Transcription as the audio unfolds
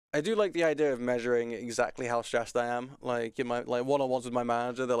I do like the idea of measuring exactly how stressed I am. Like in my one-on-ones with my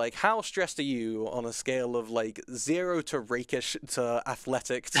manager, they're like, "How stressed are you on a scale of like 0 to rakish to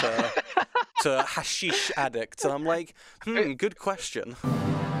athletic to hashish addict?" And I'm like, good question.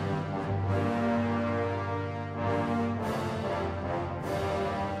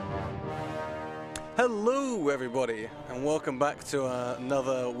 Hello, everybody, and welcome back to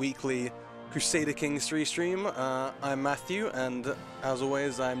another weekly Crusader Kings 3 stream. I'm Matthew, and as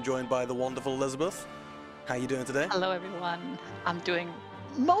always, I'm joined by the wonderful Elisabeth. How you doing today? Hello, everyone. I'm doing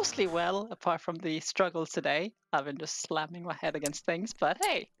mostly well, apart from the struggles today. I've been just slamming my head against things, but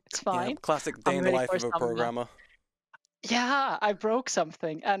hey, it's Yeah, fine. classic day I'm in the ready life for of a some. programmer. Yeah, I broke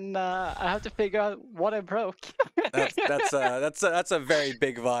something, and I have to figure out what I broke. That's a very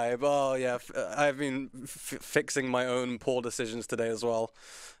big vibe. Oh yeah, I've been fixing my own poor decisions today as well,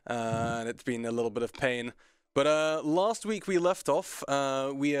 and it's been a little bit of pain. But last week we left off.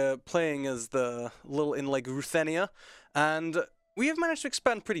 We are playing as the little in like Ruthenia, and we have managed to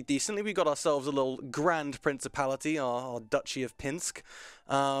expand pretty decently. We got ourselves a little grand principality, our Duchy of Pinsk.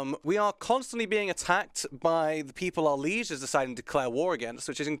 We are constantly being attacked by the people our liege is deciding to declare war against,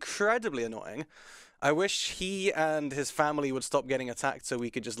 which is incredibly annoying. I wish he and his family would stop getting attacked so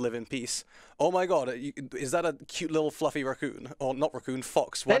we could just live in peace. Oh my god, is that a cute little fluffy raccoon? Or not raccoon,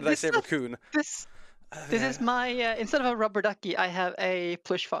 fox. Why did I say raccoon? This this is my instead of a rubber ducky, I have a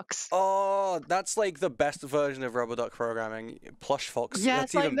plush fox. Oh, that's like the best version of rubber duck programming. Plush fox,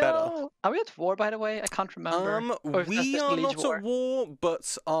 that's Yes, I even better. know. Are we at war, by the way? I can't remember. Or if that's We just the are liege not at war, war,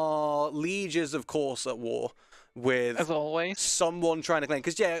 but our liege is, of course, at war with as always. someone trying to claim.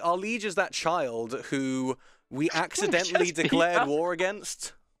 Because, yeah, our liege is that child who we accidentally Just beat declared up. war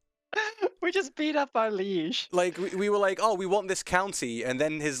against. We just beat up our liege. Like, we were like, oh, we want this county, and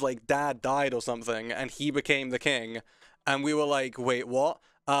then his, like, dad died or something, and he became the king. And we were like, wait, what?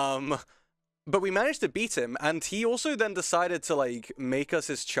 But we managed to beat him, and he also then decided to, like, make us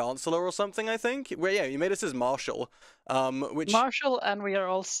his chancellor or something, I think. Well, yeah, he made us his marshal, which... Marshall, and we are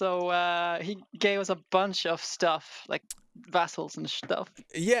also he gave us a bunch of stuff like vassals and stuff.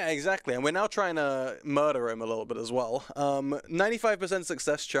 Yeah, exactly, and we're now trying to murder him a little bit as well. 95%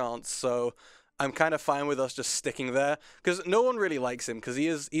 success chance, so I'm kind of fine with us just sticking there, because no one really likes him, because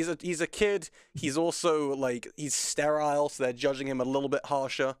he's a kid, he's also, like, he's sterile, so they're judging him a little bit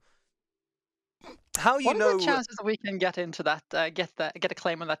harsher. How you What know... are the chances that we can get into that, get a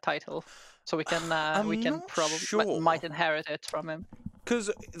claim on that title, so we can I'm probably sure. might inherit it from him? Because,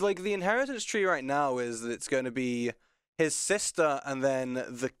 like, the inheritance tree right now is that it's going to be his sister and then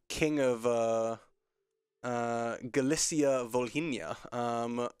the king of Galicia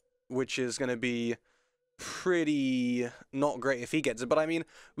Volhynia, which is going to be pretty not great if he gets it. But, I mean,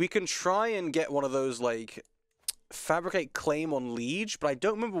 we can try and get one of those, like, fabricate claim on liege, but I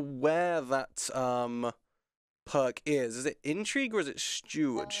don't remember where that perk is. Is it intrigue or is it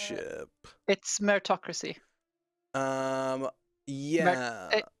stewardship? It's meritocracy.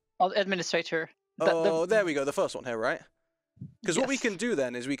 Yeah. Administrator. Oh, there we go. The first one here, right? Because what we Yes. can do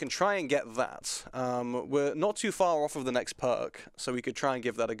then is we can try and get that. We're not too far off of the next perk, so we could try and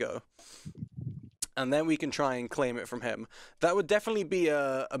give that a go. And then we can try and claim it from him. That would definitely be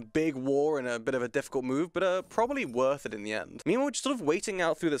a big war and a bit of a difficult move, but probably worth it in the end. Meanwhile, we're just sort of waiting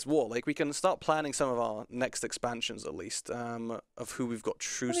out through this war. Like, we can start planning some of our next expansions, at least, of who we've got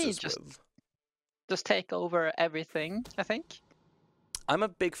truces with. Just take over everything, I think. I'm a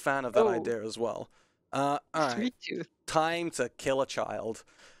big fan of that idea as well. Alright, Me too. time to kill a child.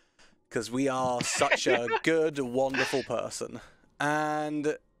 Because we are such a good, wonderful person.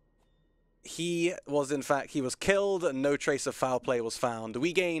 And he was, in fact, he was killed and no trace of foul play was found.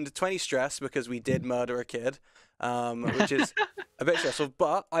 We gained 20 stress because we did murder a kid, which is a bit stressful,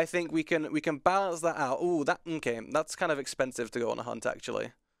 but I think we can balance that out. Ooh, okay, that's kind of expensive to go on a hunt,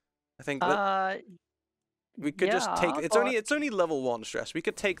 actually. I think that we could just take, it's only level 1 stress. We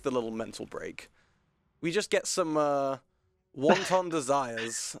could take the little mental break. We just get some wanton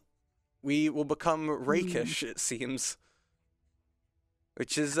desires. We will become rakish, it seems.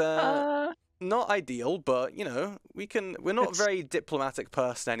 Which is not ideal, but, you know, we're not a very diplomatic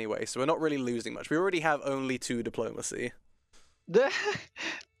person anyway, so we're not really losing much. We already have only 2 diplomacy.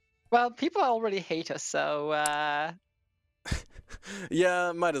 Well, people already hate us, so...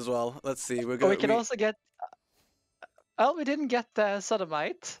 Yeah, might as well. Let's see. We can also get... Oh, we didn't get the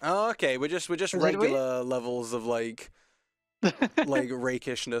sodomite. Oh, okay. We're just regular levels of like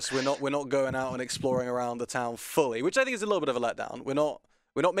rakishness. We're not going out and exploring around the town fully, which I think is a little bit of a letdown. We're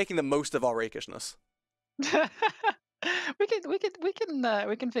not making the most of our rakishness. we can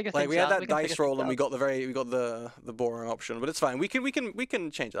figure Like things we had out. that We can figure dice things roll and out. we got the boring option, but it's fine. We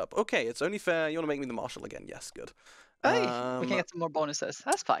can change it up. Okay, it's only fair. You want to make me the marshal again? Yes, good. Hey, we can get some more bonuses.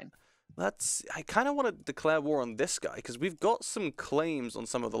 That's fine. I kind of want to declare war on this guy because we've got some claims on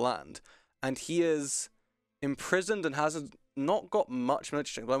some of the land, and he is imprisoned and hasn't not got much military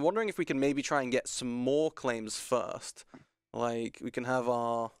strength. But I'm wondering if we can maybe try and get some more claims first. Like we can have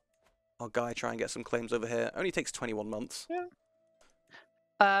our guy try and get some claims over here. Only takes 21 months.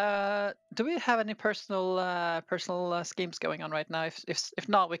 Yeah. Do we have any personal schemes going on right now? If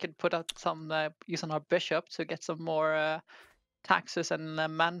not, we could put out some use on our bishop to get some more taxes and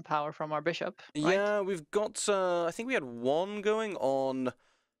manpower from our bishop, right? Yeah, we've got. I think we had one going on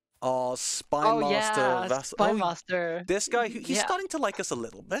our spy Oh master yeah, vassal. spy Oh, master. this guy. He's Yeah. starting to like us a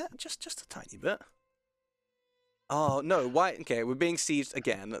little bit, just a tiny bit. Oh no! Why? Okay, we're being sieged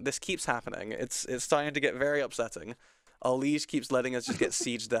again. This keeps happening. It's starting to get very upsetting. Our liege keeps letting us just get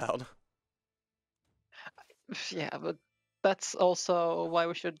sieged down. Yeah, but that's also why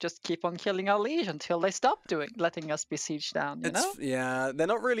we should just keep on killing our liege until they stop letting us be sieged down. You know? Yeah, they're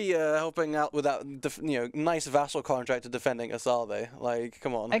not really helping out with that nice vassal contract of defending us, are they? Like,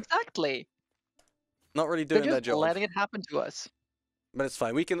 come on, Exactly. not really They're doing their just job. letting it happen to us. But it's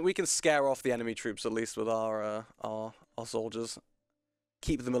fine. We can scare off the enemy troops at least with our soldiers.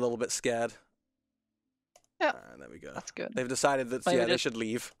 Keep them a little bit scared. Yeah, There we go. that's good. They've decided that Maybe they just should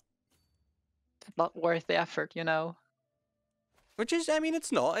leave. not worth the effort, you know. Which is, I mean,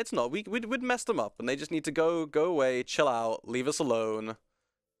 it's not. It's not. We'd mess them up, and they just need to go away, chill out, leave us alone.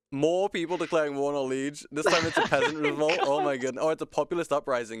 More people declaring war on our liege. This time it's a peasant revolt. Oh my goodness. Oh, it's a populist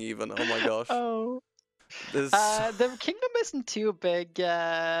uprising even. Oh my gosh. Oh. This. The kingdom isn't too big,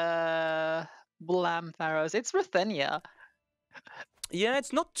 Blam Pharaohs. It's Ruthenia. Yeah,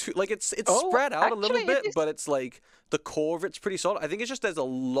 it's not too like it's Oh, spread out a little actually, it bit, is. but it's like the core of it's pretty solid. I think it's just there's a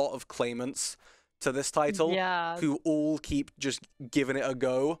lot of claimants to this title Yeah. who all keep just giving it a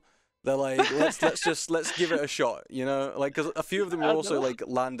go. They're like, let's give it a shot, you know, like because a few of them were I also know. like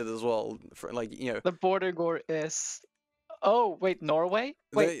landed as well, for, like The border gore is. Oh wait, Norway.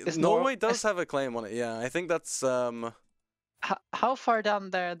 Wait, is Norway does have a claim on it. Yeah, I think that's How far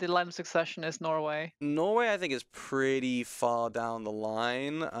down there the line of succession is Norway? Norway. I think is pretty far down the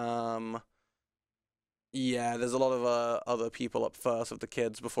line. Yeah, there's a lot of other people up first with the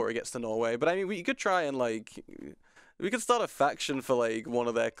kids before it gets to Norway. But I mean, we could try and like, we could start a faction for like one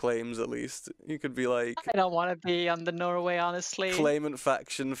of their claims at least. You could be like I don't want to be on the Norway, honestly. claimant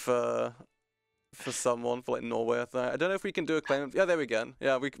faction for someone for like Norway. I don't know if we can do a claimant. Yeah, there we go.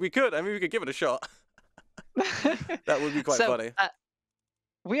 Yeah, we could. I mean, we could give it a shot. That would be quite funny.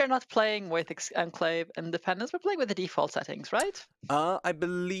 We are not playing with Enclave Independence. We're playing with the default settings, right? I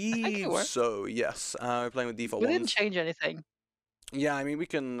believe were. so. Yes. We're playing with default We ones. didn't change anything. Yeah, I mean we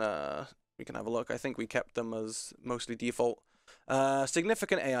can have a look. I think we kept them as mostly default.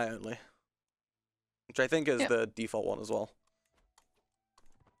 Significant AI only, which I think is the default one as well.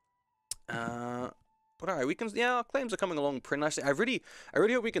 But alright, we can. Yeah, our claims are coming along pretty nicely. I really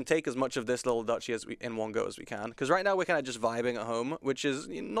hope we can take as much of this little duchy in one go as we can. Because right now we're kind of just vibing at home, which is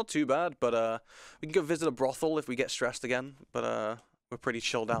not too bad. But we can go visit a brothel if we get stressed again. But we're pretty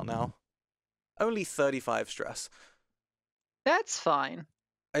chilled out now. Only 35 stress. That's fine.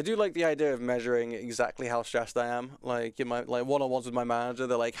 I do like the idea of measuring exactly how stressed I am. Like in my one-on-ones with my manager,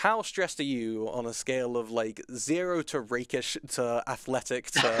 they're like, "How stressed are you on a scale of like 0 to rakish to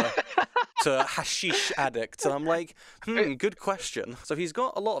athletic to to hashish addict?" And I'm like, good question. So he's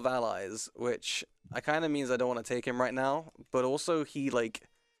got a lot of allies, which kind of means I don't want to take him right now. But also he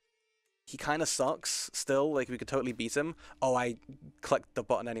kind of sucks still. Like we could totally beat him. Oh, I clicked the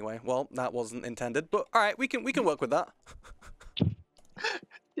button anyway. Well, that wasn't intended. But all right, we can work with that.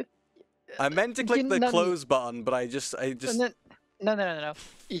 I meant to click the close button, but I just. No.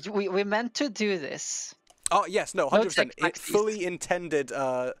 We meant to do this. Oh yes, no, 100%. It fully intended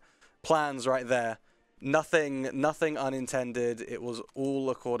plans right there. Nothing unintended. It was all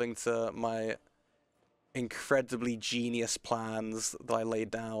according to my incredibly genius plans that I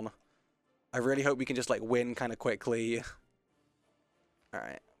laid down. I really hope we can just like win kind of quickly. All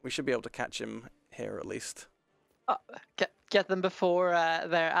right, we should be able to catch him here at least. Get them before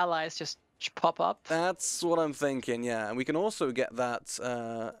their allies just pop up. That's what I'm thinking, yeah. And we can also get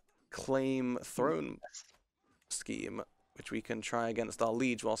that claim throne scheme, which we can try against our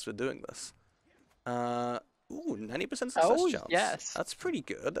liege whilst we're doing this. Ooh, 90% success chance. Yes. That's pretty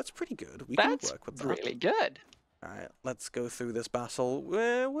good. That's pretty good. We can work with that. That's really good. All right, let's go through this battle.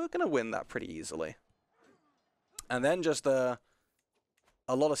 We're gonna win that pretty easily. And then just a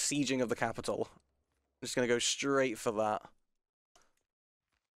lot of sieging of the capital. just gonna go straight for that.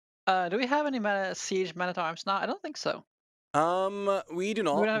 Do we have any siege men-at-arms now? I don't think so. We do We don't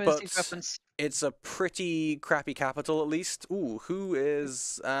not, have any siege but weapons. it's a pretty crappy capital at least. Ooh, who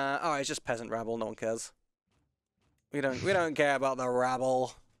is? Oh, it's just peasant rabble. No one cares. We don't care about the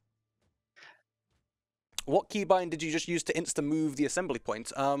rabble. What keybind did you just use to insta-move the assembly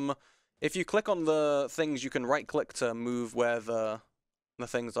point? If you click on the things, you can right-click to move where the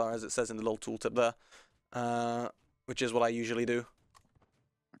things are, as it says in the little tooltip there, which is what I usually do.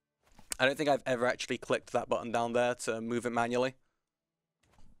 I don't think I've ever actually clicked that button down there to move it manually.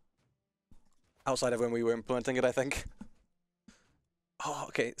 Outside of when we were implementing it, I think. Oh,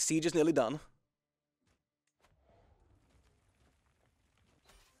 okay. Siege is nearly done.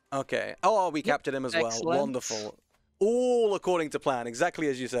 Okay. Oh, we captured him as well. Excellent. Wonderful. All according to plan. Exactly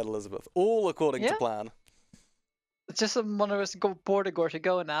as you said, Elisabeth. All according to plan. It's just one of us border gore to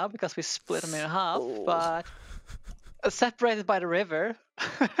go now because we split them in half, but separated by the river.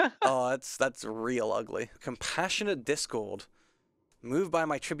 Oh, that's real ugly. Compassionate discord. Moved by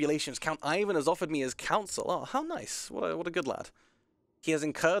my tribulations, Count Ivan has offered me his counsel. Oh, how nice. What a good lad. He has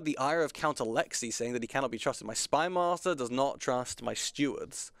incurred the ire of Count Alexei, saying that he cannot be trusted. My spy master does not trust my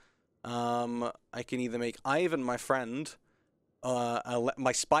stewards. I can either make Ivan my friend,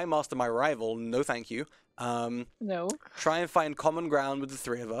 my spy master my rival. No, thank you. No. Try and find common ground with the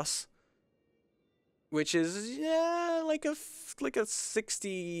three of us, which is like a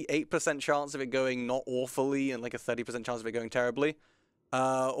 68% chance of it going not awfully and like a 30% chance of it going terribly.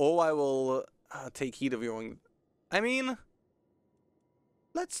 Or I will take heed of your own. I mean,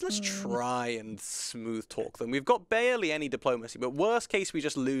 let's try and smooth talk them. We've got barely any diplomacy, but worst case we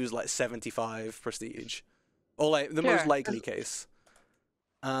just lose like 75 prestige, or like the most likely case.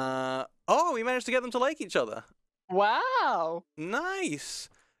 Oh, we managed to get them to like each other. Wow! Nice.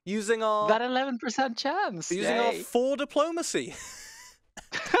 Using our that 11% chance. Using our 4 diplomacy.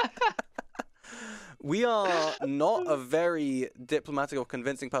 We are not a very diplomatic or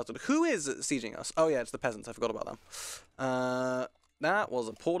convincing person. Who is sieging us? Oh yeah, it's the peasants. I forgot about them. That was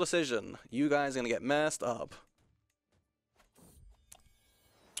a poor decision. You guys are gonna get messed up.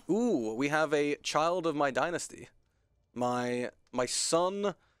 Ooh, we have a child of my dynasty. My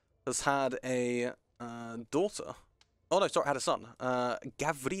son has had a daughter. Oh no, sorry, had a son.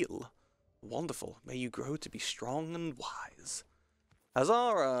 Gavril. Wonderful. May you grow to be strong and wise. Has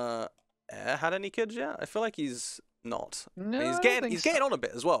our heir had any kids yet? I feel like he's not. No, he's getting on a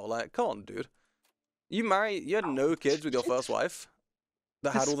bit as well. Like, come on, dude. You had no kids with your first wife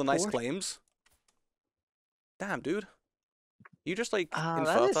that had all the nice claims. Damn, dude. You just like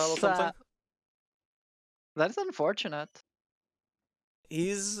infertile or something? That is unfortunate.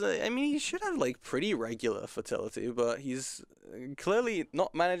 I mean, he should have like pretty regular fertility, but he's clearly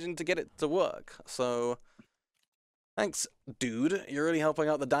not managing to get it to work. So, thanks, dude. You're really helping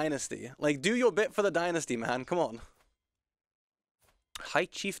out the dynasty. Like, do your bit for the dynasty, man. Come on. High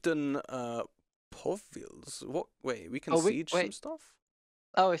Chieftain Povils. What? Wait, we can siege some stuff?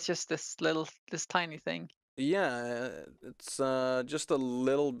 Oh, it's just this tiny thing. Yeah, it's just a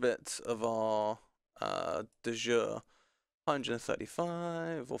little bit of our de jure.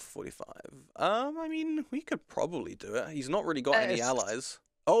 135 or 45. I mean, we could probably do it. He's not really got any allies.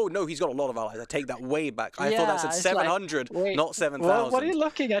 Oh, no, he's got a lot of allies. I take that way back. I thought that said 700, like, not 7,000. What are you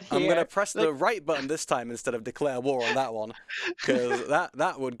looking at here? I'm going to press the right button this time instead of declare war on that one, because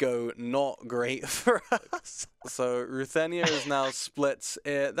that would go not great for us. So Ruthenia is now split.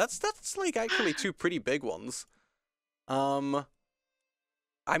 That's like actually 2 pretty big ones. I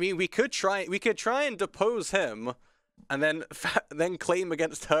mean, we could try and depose him, and then claim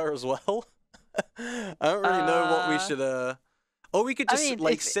against her as well. I don't really know what we should. Or we could just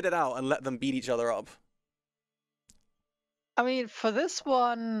sit it out and let them beat each other up. I mean, for this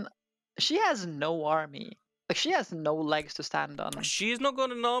one, she has no army. Like, she has no legs to stand on. She's not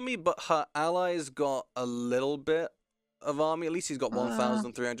got an army, but her allies got a little bit of army. At least he's got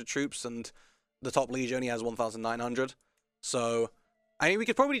 1,300 troops, and the top liege only has 1,900. So, I mean, we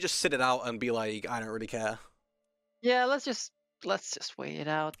could probably just sit it out and be like, I don't really care. Yeah, let's just wait it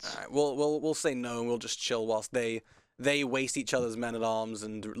out. All right, we'll say no, and we'll just chill whilst they waste each other's men at arms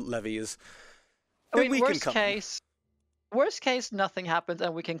and levies. I mean, worst case, nothing happens,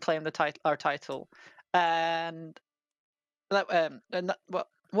 and we can claim our title. And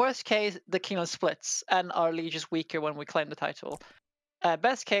worst case, the kingdom splits, and our liege is weaker when we claim the title.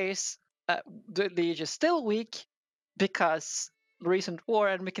 Best case, the liege is still weak because recent war,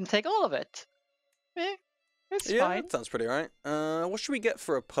 and we can take all of it. It's fine. That sounds pretty right. What should we get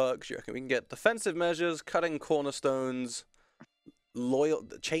for a perk, do you reckon? We can get defensive measures, cutting cornerstones,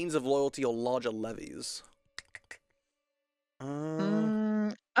 chains of loyalty or larger levies.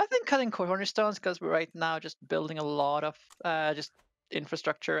 I think cutting cornerstones, because we're right now just building a lot of just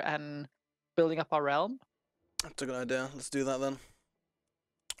infrastructure and building up our realm. That's a good idea. Let's do that then.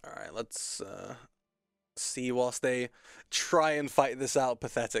 All right, let's see whilst they try and fight this out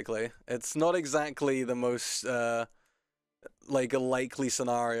pathetically. It's not exactly the most like a likely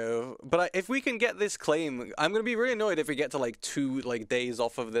scenario, but if we can get this claim, I'm gonna be really annoyed if we get to like 2 days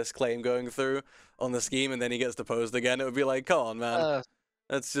off of this claim going through on the scheme, and then he gets deposed again. It would be like, come on, man,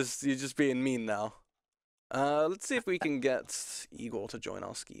 that's just you're just being mean now. Let's see if we can get Igor to join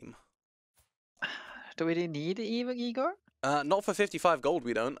our scheme. Do we need Igor? Not for 55 gold,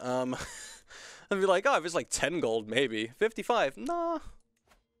 we don't. I'd be like, oh, if it's like 10 gold, maybe. 55, nah.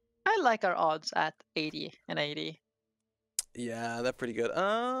 I like our odds at 80 and 80. Yeah, they're pretty good.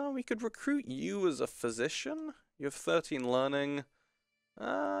 We could recruit you as a physician. You have 13 learning.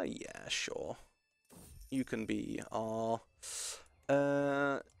 Yeah, sure. You can be our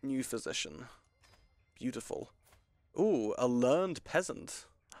new physician. Beautiful. Ooh, a learned peasant.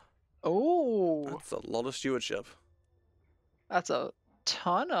 Oh, that's a lot of stewardship. That's a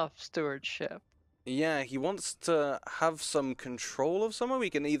ton of stewardship. Yeah, he wants to have some control of someone. We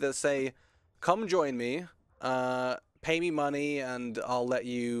can either say, come join me, pay me money, and I'll let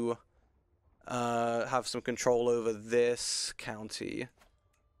you have some control over this county,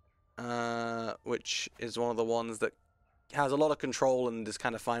 which is one of the ones that has a lot of control and is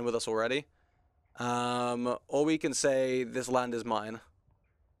kind of fine with us already. Or we can say, this land is mine.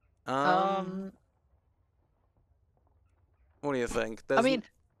 What do you think? I mean,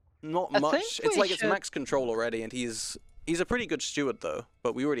 not much. It's like it's max control already, and he's a pretty good steward though.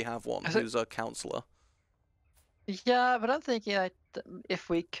 But we already have one who's a counselor. Yeah, but I'm thinking like if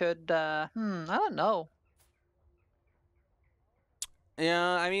we could. I don't know.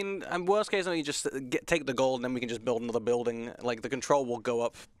 Yeah, I mean, worst case, you just take the gold, and then we can just build another building. Like the control will go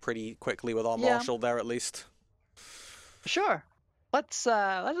up pretty quickly with our marshal there, at least. Sure. Let's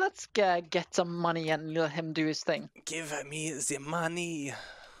get some money and let him do his thing. Give me the money.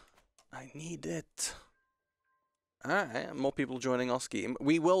 I need it. Alright, more people joining our scheme.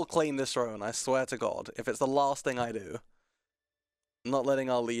 We will claim this throne, I swear to God. If it's the last thing I do. I'm not letting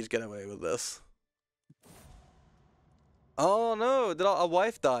our liege get away with this. Oh no, our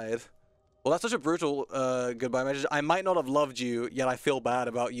wife died. Well, that's such a brutal goodbye message. I might not have loved you, yet I feel bad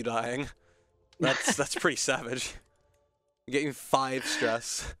about you dying. That's pretty savage. You're getting 5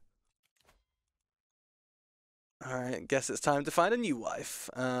 stress. Alright, guess it's time to find a new wife.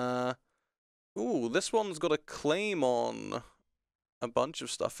 Ooh, this one's got a claim on a bunch of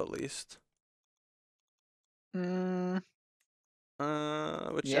stuff at least. And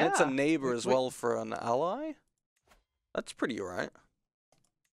it's a neighbor as well for an ally. That's pretty alright.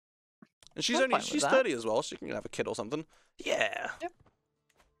 And she's she's 30 as well, so she can have a kid or something. Yeah. Yep.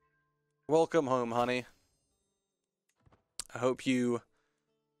 Welcome home, honey. I hope you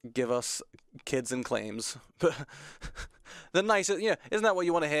give us kids and claims. But the nice, yeah, isn't that what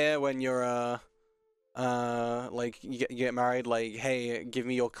you want to hear when you're like you get married? Like, hey, give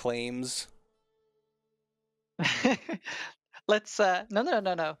me your claims. Let's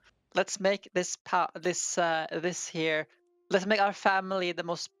no. Let's make this here. Let's make our family the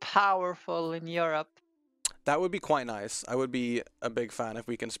most powerful in Europe. That would be quite nice. I would be a big fan if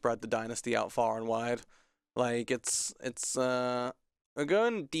we can spread the dynasty out far and wide. Like we're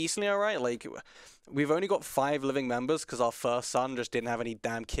going decently alright. Like we've only got 5 living members because our first son just didn't have any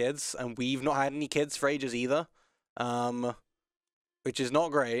damn kids, and we've not had any kids for ages either. Which is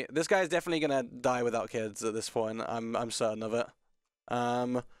not great. This guy's definitely gonna die without kids at this point. I'm certain of it.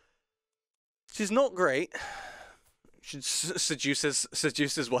 She's not great. Should seduce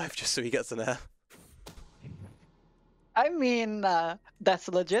his wife just so he gets an heir. I mean, that's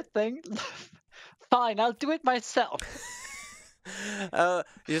a legit thing. Fine, I'll do it myself.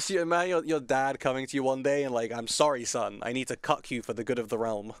 You imagine your dad coming to you one day and like, I'm sorry, son. I need to cuck you for the good of the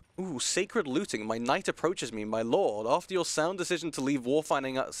realm. Ooh, sacred looting. My knight approaches me, my lord. After your sound decision to leave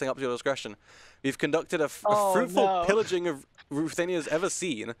warfighting up to your discretion, we've conducted a fruitful pillaging of Ruthenia's ever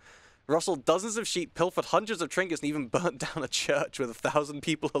seen. Rustled dozens of sheep, pilfered hundreds of trinkets, and even burnt down a church with 1,000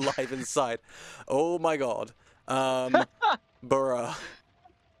 people alive inside. Oh my god. Bruh.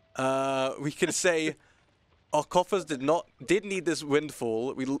 We can say our coffers did need this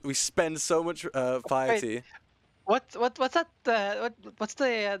windfall. We spend so much piety. What's that? What's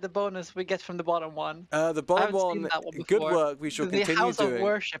the bonus we get from the bottom one? The bottom one, good work. We shall continue doing. The House of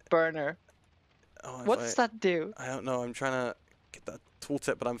Worship Burner. Oh, what does that do? I don't know. I'm trying to get that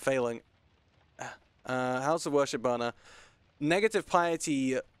tooltip, but I'm failing. House of Worship Burner. negative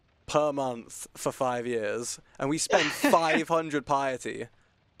piety per month for 5 years, and we spend 500 piety.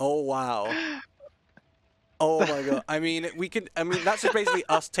 Oh wow. Oh my god. I mean, that's just basically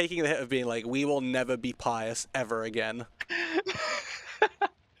us taking the hit of being like, we will never be pious ever again.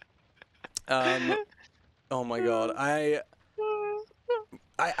 Oh my god.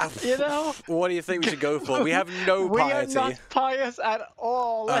 You know, what do you think we should go for? We have no piety. We are not pious at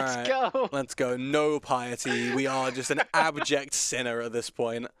all. Let's go. Let's go. No piety. We are just an abject sinner at this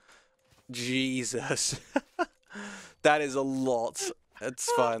point. Jesus. That is a lot.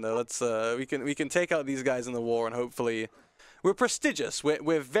 It's fine though. Let's we can take out these guys in the war and hopefully we're prestigious.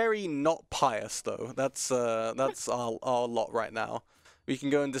 We're very not pious though. That's our lot right now. We can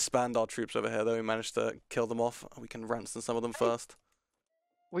go and disband our troops over here though. We managed to kill them off. We can ransom some of them first.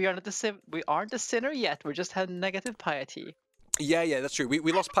 We aren't a sinner yet. We just had negative piety. Yeah, that's true.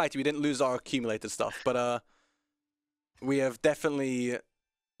 We lost piety. We didn't lose our accumulated stuff, but we have definitely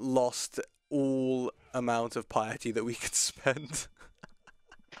lost all amount of piety that we could spend.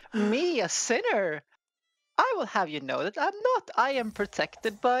 Me, a sinner? I will have you know that I'm not. I am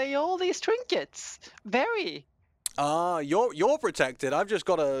protected by all these trinkets. Very. You're protected. I've just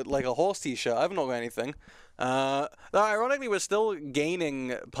got a horse t-shirt. I've not got anything. Ironically, we're still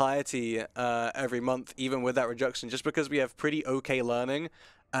gaining piety every month, even with that reduction, just because we have pretty okay learning,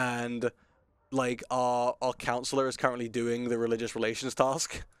 and like our counselor is currently doing the religious relations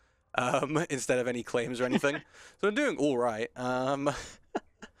task, instead of any claims or anything. So we're doing all right.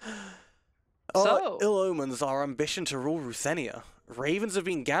 So ill omens, our ambition to rule Ruthenia. Ravens have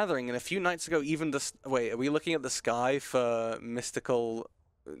been gathering, and a few nights ago, even wait, are we looking at the sky for mystical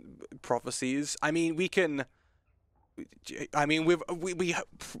prophecies? I mean, we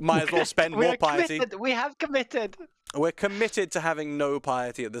might as well spend more piety. Committed. We have committed. We're committed to having no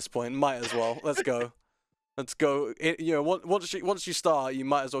piety at this point. Might as well. Let's go. Let's go. Once you start, you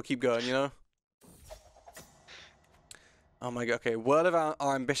might as well keep going. You know. Oh my god, okay. Word of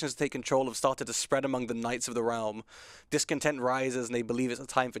our ambitions to take control have started to spread among the knights of the realm. Discontent rises and they believe it's a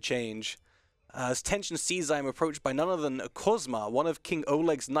time for change. As tension seizes, I am approached by none other than Kozma, one of King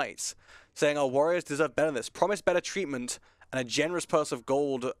Oleg's knights, saying our warriors deserve better than this. Promise better treatment and a generous purse of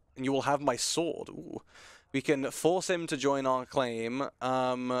gold, and you will have my sword. Ooh. We can force him to join our claim,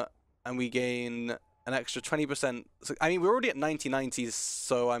 and we gain an extra 20%. So, I mean, we're already at 90/90s,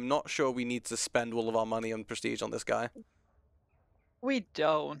 so I'm not sure we need to spend all of our money on prestige on this guy. We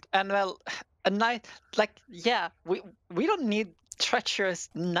don't. And well, a knight, we don't need treacherous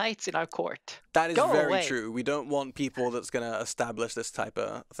knights in our court. That is Go very away. true. We don't want people that's going to establish this type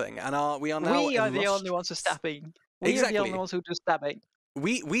of thing. And we are now We are the only ones who stabbing. We are the only ones who do stabbing.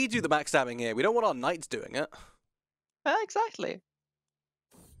 We do the backstabbing here. We don't want our knights doing it. Exactly.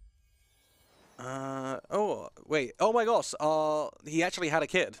 Oh, wait. Oh my gosh. He actually had a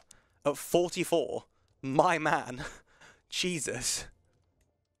kid at 44. My man. Jesus.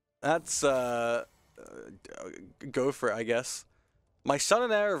 That's, go for it, I guess. My son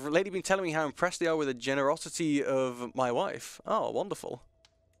and heir have lately been telling me how impressed they are with the generosity of my wife. Oh, wonderful.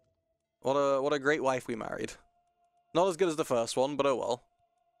 What a great wife we married. Not as good as the first one, but oh well.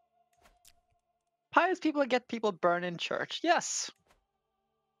 Pious people get people burned in church. Yes.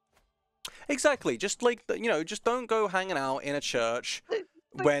 Exactly. Just just don't go hanging out in a church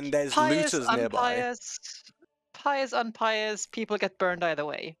when there's looters nearby. Pious, unpious, people get burned either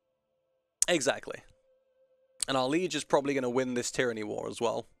way. Exactly. And our liege is probably going to win this tyranny war as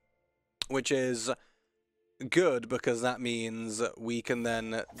well, which is good because that means we can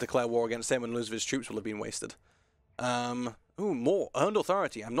then declare war against him and most of his troops will have been wasted. Ooh, more earned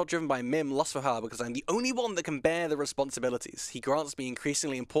authority. I'm not driven by Mim lust for power because I'm the only one that can bear the responsibilities. He grants me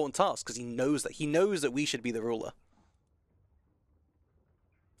increasingly important tasks because he knows that we should be the ruler.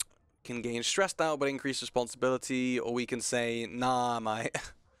 Can gain stressed out but increase responsibility, or we can say, nah, mate.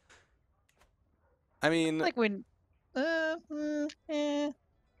 I mean, like when,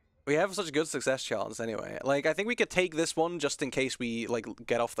 we have such a good success chance anyway. Like, I think we could take this one just in case we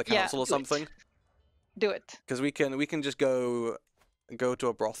get off the council or something. Do it. Because we can just go to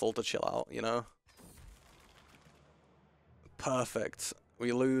a brothel to chill out, you know. Perfect.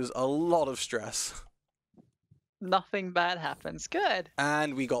 We lose a lot of stress. Nothing bad happens. Good.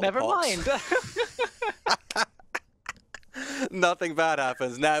 And we got Never the pox. mind. Nothing bad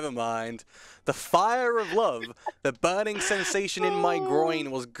happens. Never mind. The fire of love, the burning sensation in my groin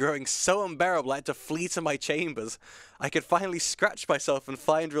was growing so unbearable I had to flee to my chambers. I could finally scratch myself and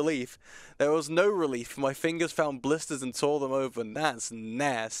find relief. There was no relief. My fingers found blisters and tore them open. That's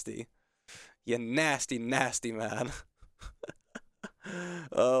nasty. You nasty, nasty man.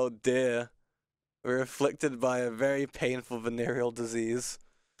 Oh dear. We're afflicted by a very painful venereal disease.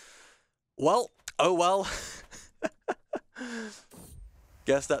 Well, oh well.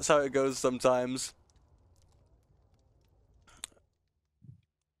 Guess that's how it goes sometimes.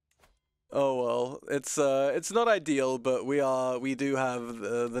 Oh well, it's not ideal, but we do have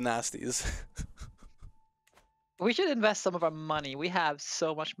the nasties. We should invest some of our money. We have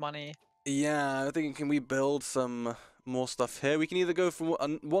so much money. Yeah, I think can we build some more stuff here? We can either go for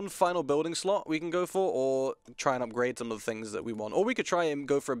one final building slot we can go for, or try and upgrade some of the things that we want. Or we could try and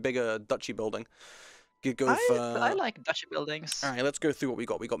go for a bigger duchy building. Could go for... I like duchy buildings. Alright, let's go through what we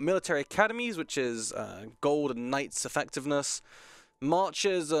got. We got military academies, which is gold and knights effectiveness.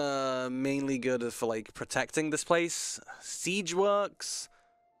 Marches are mainly good for like protecting this place. Siege works.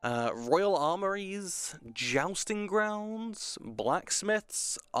 Royal armories, jousting grounds,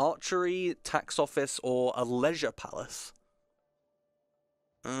 blacksmiths, archery, tax office, or a leisure palace.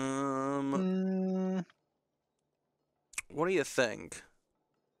 What do you think?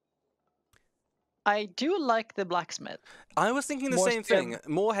 I do like the blacksmith. I was thinking the More same thing.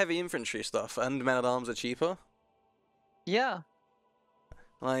 More heavy infantry stuff, and men-at-arms are cheaper. Yeah.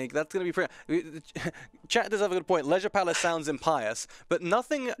 Like, that's going to be pretty... Chat does have a good point. Leisure Palace sounds impious, but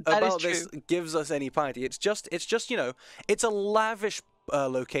nothing about this gives us any piety. It's just, you know, it's a lavish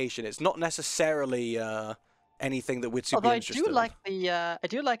location. It's not necessarily anything that we're super interested in. I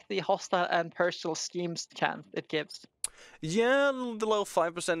do like the hostile and personal schemes chance it gives. Yeah, the little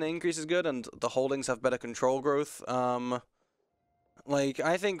 5% increase is good, and the holdings have better control growth. Like,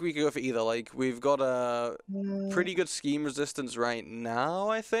 I think we could go for either. Like, we've got a pretty good scheme resistance right now,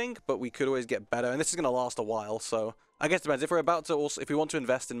 I think, but we could always get better, and this is going to last a while, so I guess it depends. If we're about to also, if we want to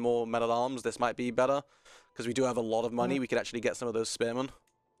invest in more men-at-arms, this might be better, because we do have a lot of money. We could actually get some of those spearmen.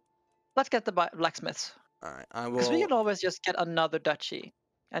 Let's get the blacksmiths. Alright, I will... Because we can always just get another duchy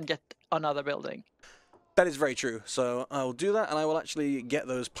and get another building. That is very true, so I will do that, and I will actually get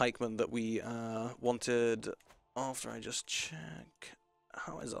those pikemen that we wanted... After I just check,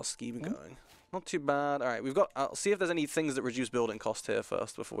 how is our scheme going? Not too bad. All right, we've got. I'll see if there's any things that reduce building cost here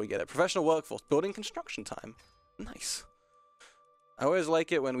first before we get it. Professional workforce, building construction time. Nice. I always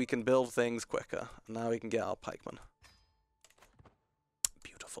like it when we can build things quicker. Now we can get our pikemen.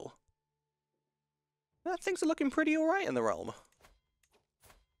 Beautiful. Yeah, things are looking pretty all right in the realm.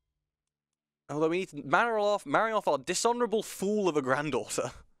 Although we need to marry off our dishonorable fool of a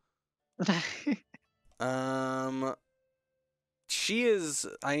granddaughter. She is,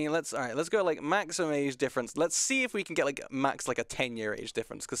 I mean, let's go like maximum age difference. Let's see if we can get like max like a 10-year age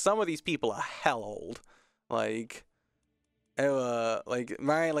difference, because some of these people are hell old. Like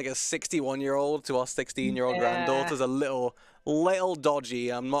marrying like a 61-year-old to our 16-year-old granddaughter's a little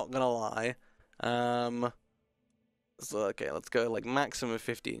dodgy, I'm not gonna lie. So okay, let's go like maximum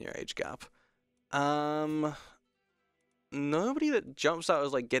 15-year age gap. Nobody that jumps out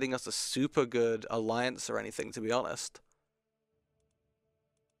as like getting us a super good alliance or anything, to be honest.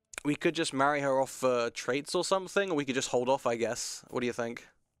 We could just marry her off for traits or something, or we could just hold off, I guess. What do you think?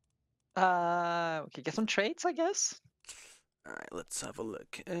 We could get some traits, I guess. Alright, let's have a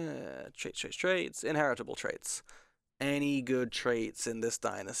look. Traits. Inheritable traits. Any good traits in this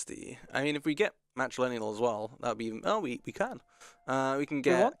dynasty? I mean, if we get matrilineal as well, that would be... Oh, we can. We can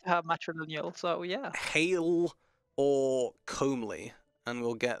get... We want to have matrilineal, so yeah. Hale or Comely, and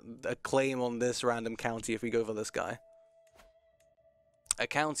we'll get a claim on this random county if we go for this guy. A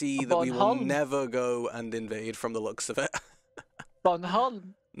county that we will never go and invade from the looks of it.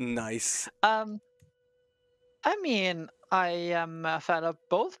 Bonholm. Nice. I mean, I am a fan of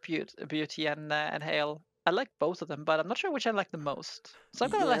both Beauty and Hale. I like both of them, but I'm not sure which I like the most. So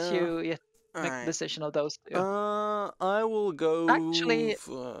I'm gonna let you make the decision of those two. I will go. Actually,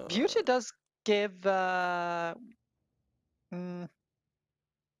 Beauty does give.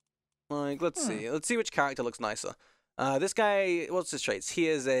 Like, let's see which character looks nicer. This guy, what's his traits? He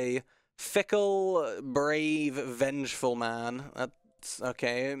is a fickle, brave, vengeful man. That's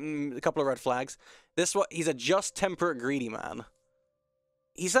okay. A couple of red flags. This one, he's a just, temperate, greedy man.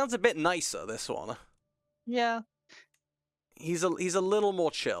 He sounds a bit nicer, this one. Yeah. He's a little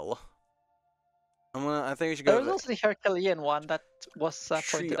more chill. I think we should go. There was also the Herculean one that was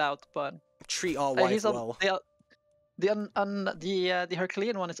pointed out, but treat our wife well. The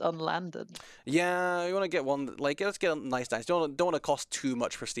Herculean one is unlanded. Yeah, you want to get one like let's get a nice. Don't want to cost too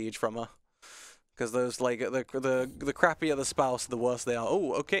much prestige from her, because those like the crappier the spouse, the worse they are.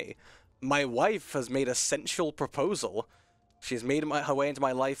 Oh, okay. My wife has made a sensual proposal. She's made her way into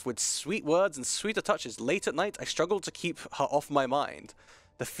my life with sweet words and sweeter touches. Late at night, I struggle to keep her off my mind.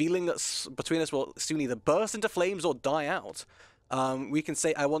 The feeling that's between us will soon either burst into flames or die out. We can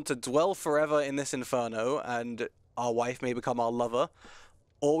say, I want to dwell forever in this inferno, and our wife may become our lover.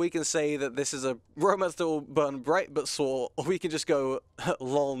 Or we can say that this is a romance that will burn bright but sore, or we can just go,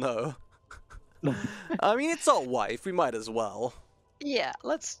 lol, no. I mean, it's our wife, we might as well. Yeah,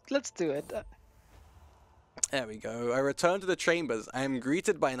 let's do it. There we go. I return to the chambers. I am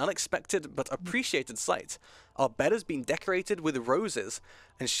greeted by an unexpected but appreciated sight. Our bed has been decorated with roses,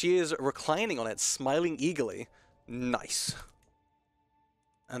 and she is reclining on it, smiling eagerly. Nice.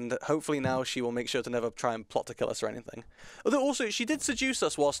 And hopefully now she will make sure to never try and plot to kill us or anything. Although also, she did seduce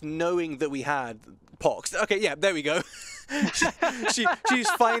us whilst knowing that we had pox. Okay, yeah, there we go. She's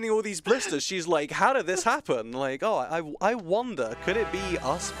finding all these blisters. She's like, how did this happen? Like, oh, I wonder, could it be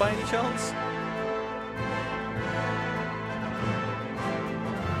us by any chance?